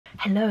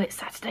Hello, it's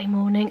Saturday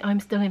morning.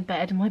 I'm still in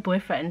bed and my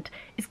boyfriend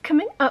is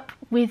coming up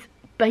with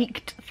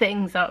baked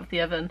things out of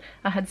the oven.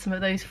 I had some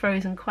of those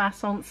frozen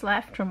croissants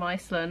left from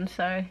Iceland,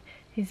 so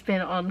he's been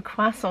on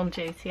croissant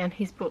duty and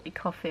he's brought me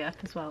coffee up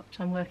as well,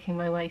 which I'm working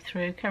my way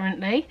through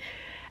currently.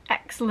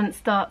 Excellent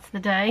start to the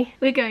day.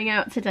 We're going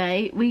out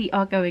today. We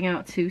are going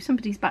out to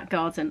somebody's back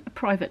garden, a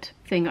private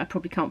thing I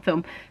probably can't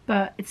film,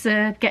 but it's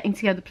a getting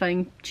together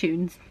playing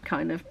tunes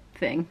kind of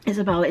thing.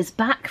 Isabel is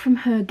back from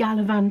her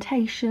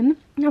gallivantation.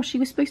 Now, she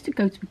was supposed to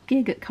go to a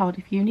gig at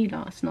Cardiff Uni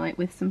last night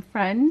with some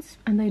friends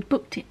and they'd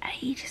booked it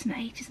ages and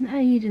ages and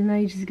ages and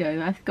ages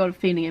ago. I've got a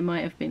feeling it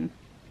might have been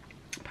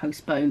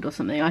postponed or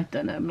something. I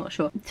don't know, I'm not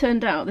sure. It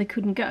turned out they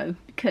couldn't go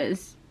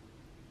because,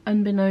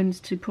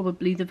 unbeknownst to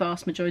probably the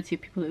vast majority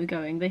of people that were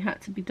going, they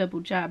had to be double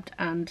jabbed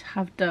and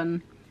have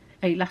done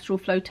a lateral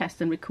flow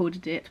test and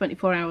recorded it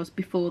 24 hours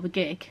before the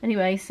gig.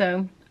 Anyway,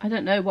 so I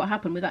don't know what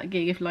happened with that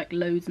gig, if like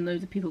loads and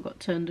loads of people got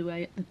turned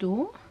away at the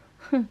door.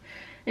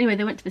 Anyway,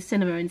 they went to the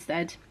cinema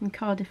instead, in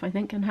Cardiff I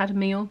think, and had a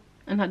meal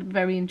and had a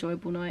very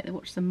enjoyable night. They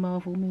watched some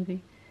Marvel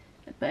movie.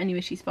 But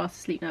anyway, she's fast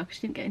asleep now because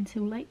she didn't get in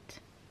till late.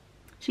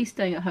 She's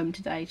staying at home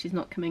today, she's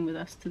not coming with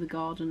us to the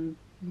garden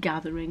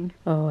gathering.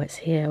 Oh, it's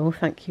here. Oh,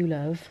 thank you,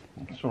 love.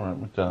 It's alright,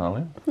 my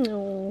darling.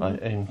 Oh. I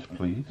aim to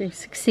please. You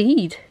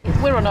succeed.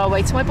 We're on our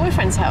way to my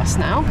boyfriend's house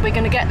now. We're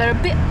going to get there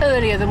a bit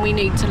earlier than we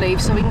need to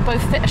leave so we can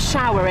both fit a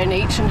shower in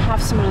each and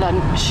have some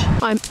lunch.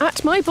 I'm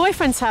at my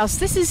boyfriend's house.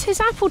 This is his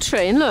apple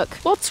tree, and look,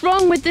 what's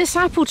wrong with this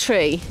apple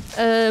tree?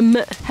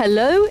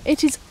 Hello?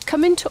 It is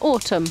coming to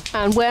autumn.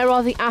 And where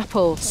are the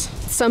apples?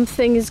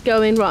 Something is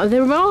going wrong.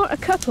 There are a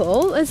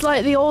couple. There's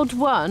like the odd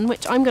one,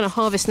 which I'm going to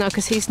harvest now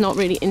because he's not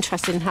really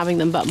interested in having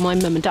them, but my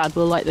mum and dad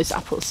will like those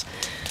apples.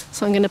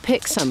 So I'm going to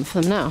pick some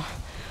for them now.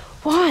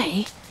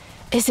 Why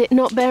is it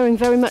not bearing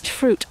very much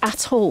fruit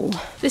at all?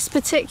 This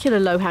particular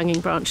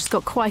low-hanging branch has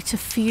got quite a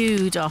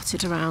few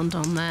dotted around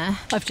on there.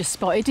 I've just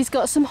spotted he's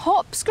got some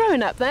hops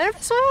growing up there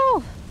as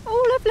well.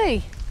 Oh,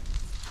 lovely.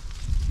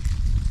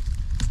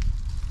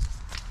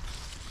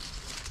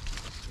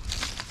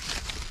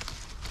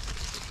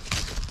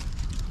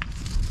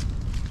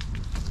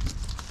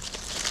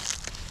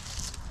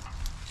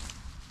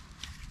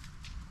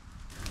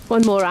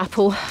 One more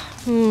apple.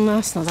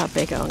 That's not that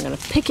big. Oh, I'm going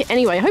to pick it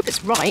anyway. I hope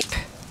it's ripe.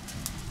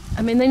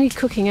 I mean, they need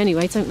cooking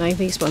anyway, don't they,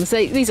 these ones?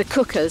 These are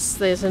cookers.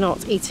 These are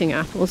not eating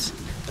apples.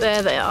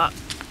 There they are.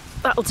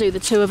 That'll do the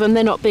two of them.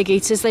 They're not big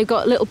eaters. They've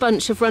got a little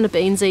bunch of runner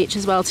beans each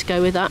as well to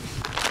go with that.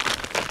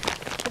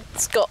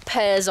 It's got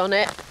pears on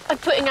it. I'm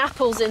putting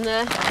apples in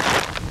there.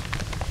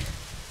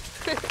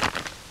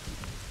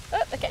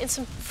 Oh, they're getting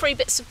some free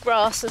bits of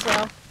grass as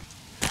well.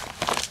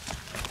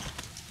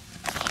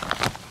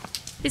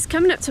 It's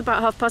coming up to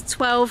about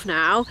 12:30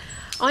 now.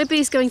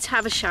 IB's going to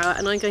have a shower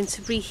and I'm going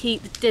to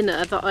reheat the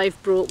dinner that I've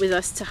brought with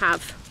us to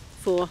have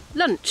for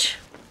lunch.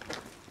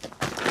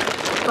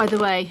 By the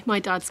way, my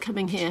dad's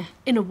coming here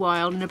in a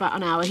while, in about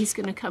an hour. He's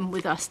going to come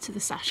with us to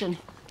the session.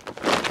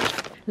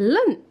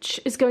 Lunch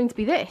is going to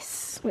be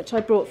this, which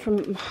I brought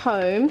from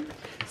home.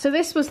 So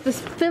this was the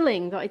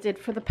filling that I did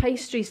for the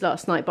pastries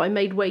last night, but I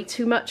made way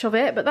too much of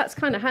it, but that's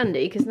kind of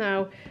handy because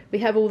now we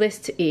have all this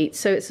to eat.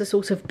 So it's a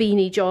sort of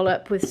beanie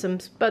jollop with some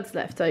spuds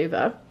left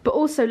over, but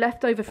also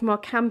left over from our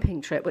camping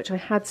trip, which I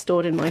had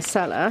stored in my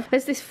cellar.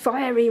 There's this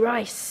fiery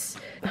rice.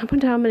 I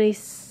wonder how many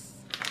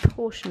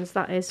portions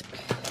that is.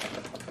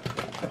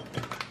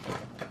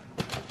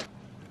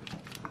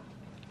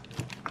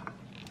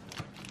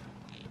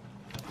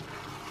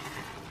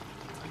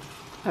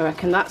 I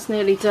reckon that's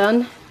nearly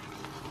done.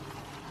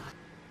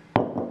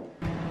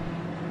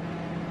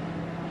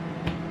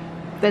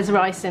 There's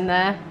rice in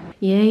there.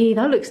 Yay,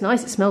 that looks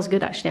nice. It smells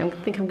good actually. I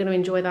think I'm going to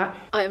enjoy that.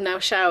 I am now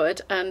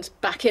showered and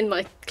back in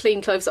my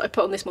clean clothes that I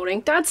put on this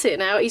morning. Dad's here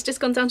now. He's just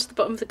gone down to the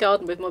bottom of the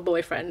garden with my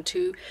boyfriend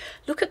to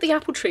look at the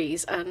apple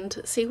trees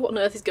and see what on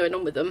earth is going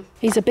on with them.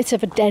 He's a bit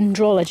of a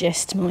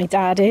dendrologist, my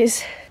dad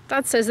is.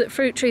 Dad says that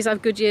fruit trees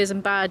have good years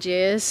and bad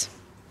years.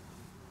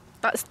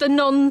 That's the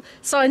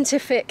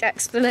non-scientific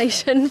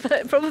explanation,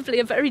 but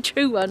probably a very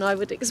true one, I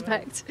would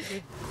expect.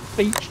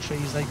 Beech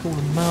trees, they call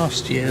them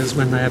mast years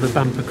when they have a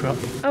bumper crop.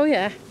 Oh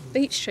yeah,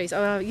 beech trees.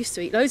 Oh, I used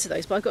to eat loads of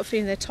those, but I've got a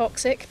feeling they're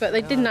toxic, but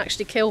they didn't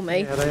actually kill me.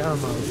 Yeah, they are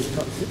mildly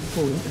toxic.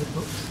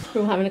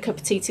 We're all having a cup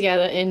of tea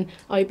together in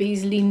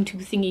IB's lean-to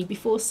thingy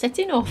before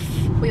setting off.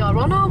 We are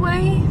on our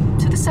way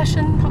to the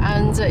session,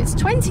 and it's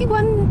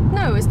 21,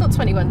 no, it's not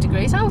 21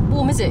 degrees. How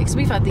warm is it? Because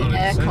we've had the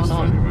aircon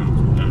on.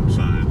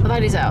 Well,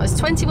 that is out. It's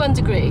 21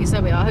 degrees.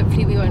 There we are.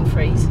 Hopefully we won't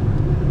freeze.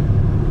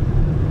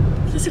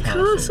 There's a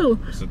castle.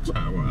 It's a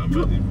tower, I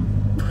believe.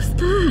 What's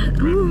that?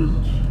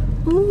 Remnant.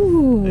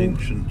 Oh.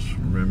 Ancient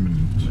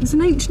remnant. There's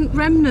an ancient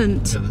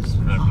remnant. Yeah, there's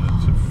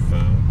remnants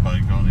of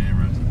bygone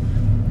eras.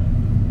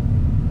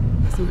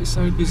 I thought it was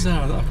so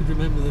bizarre that I could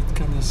remember the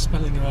kind of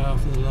spelling of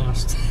half of the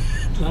last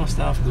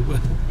half of the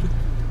word.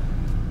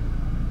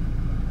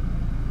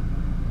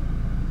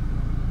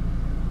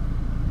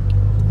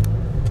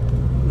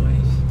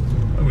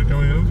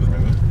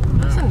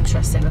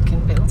 interesting looking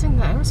building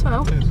there as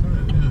well. Yes, yeah.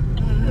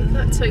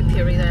 That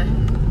topiary there.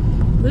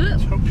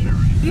 Topiary. topiary.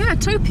 Yeah,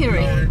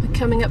 topiary. We're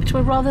coming up to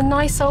a rather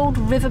nice old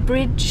river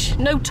bridge.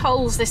 No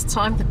tolls this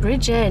time. The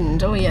bridge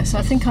end. Oh yes,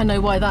 I think I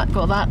know why that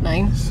got that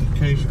name. It's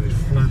occasionally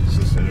floods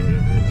this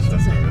area. It's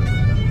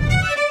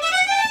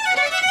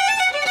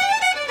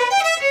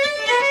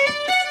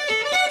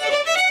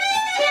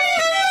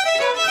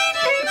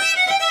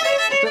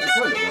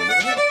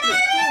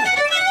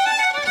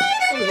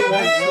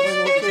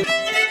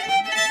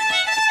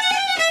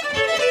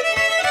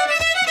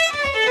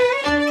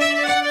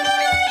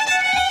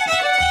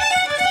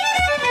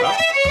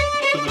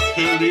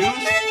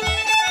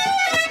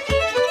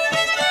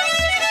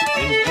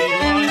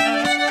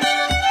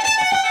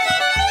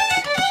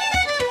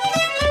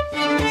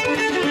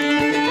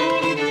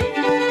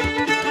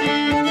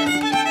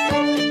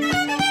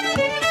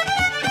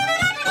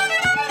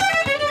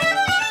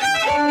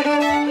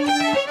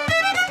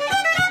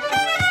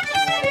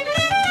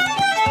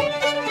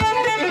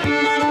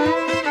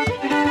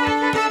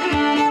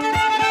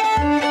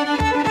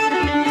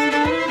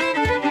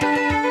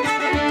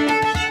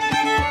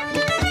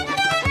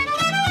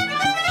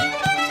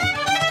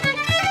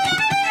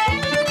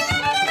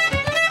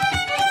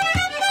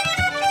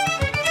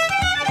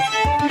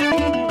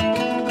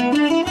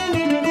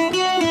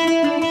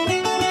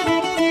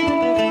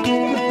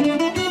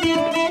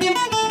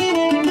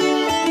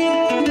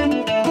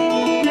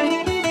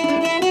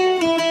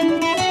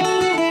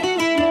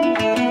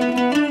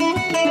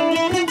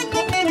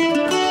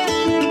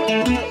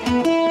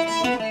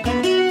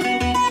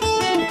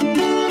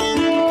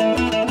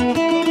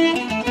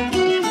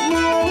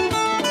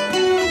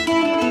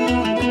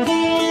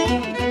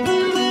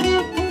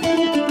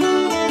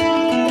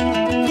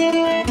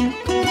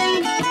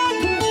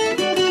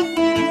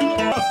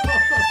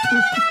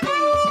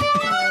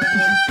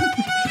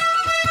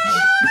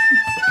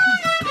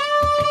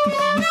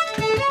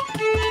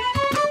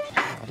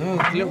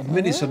Little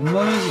mini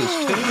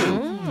submersers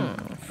too.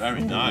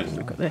 very nice.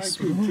 Look at this.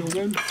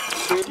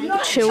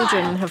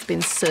 Children have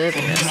been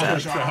serving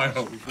us.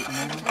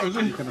 I was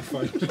only going to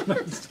find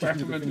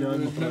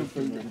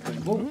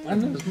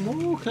And there's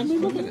more. Can we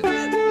look at it?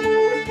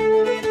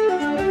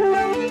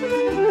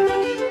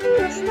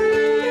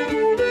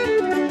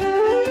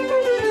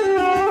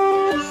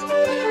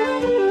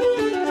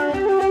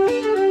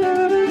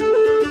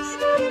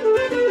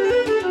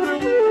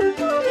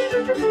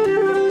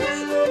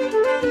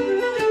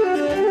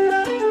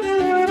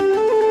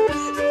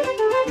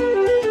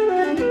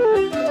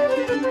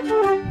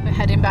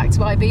 Back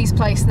to IB's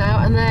place now,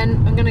 and then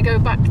I'm going to go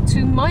back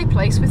to my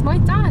place with my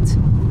dad.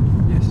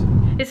 Yes.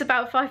 It's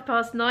about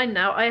 9:05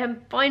 now. I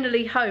am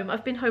finally home.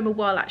 I've been home a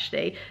while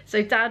actually.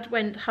 So Dad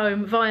went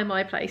home via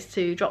my place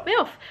to drop me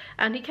off,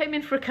 and he came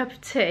in for a cup of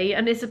tea,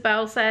 and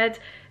Isabel said,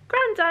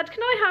 "Grandad,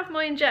 can I have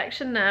my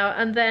injection now,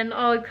 and then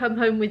I'll come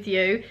home with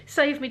you,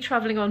 save me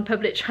travelling on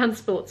public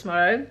transport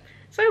tomorrow."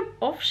 So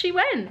off she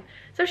went.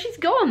 So she's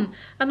gone,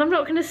 and I'm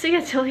not going to see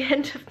her till the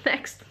end of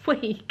next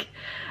week.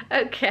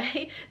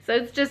 Okay, so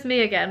it's just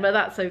me again, but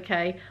that's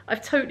okay.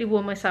 I've totally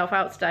worn myself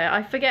out today.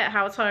 I forget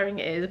how tiring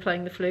it is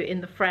playing the flute in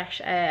the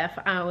fresh air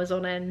for hours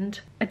on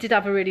end. I did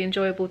have a really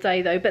enjoyable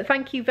day though, but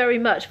thank you very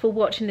much for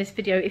watching this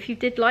video. If you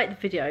did like the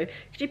video,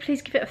 could you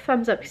please give it a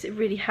thumbs up, because it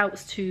really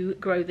helps to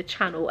grow the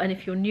channel. And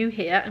if you're new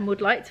here and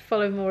would like to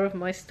follow more of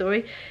my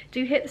story,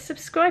 do hit the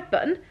subscribe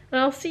button,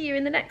 and I'll see you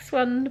in the next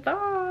one.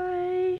 Bye!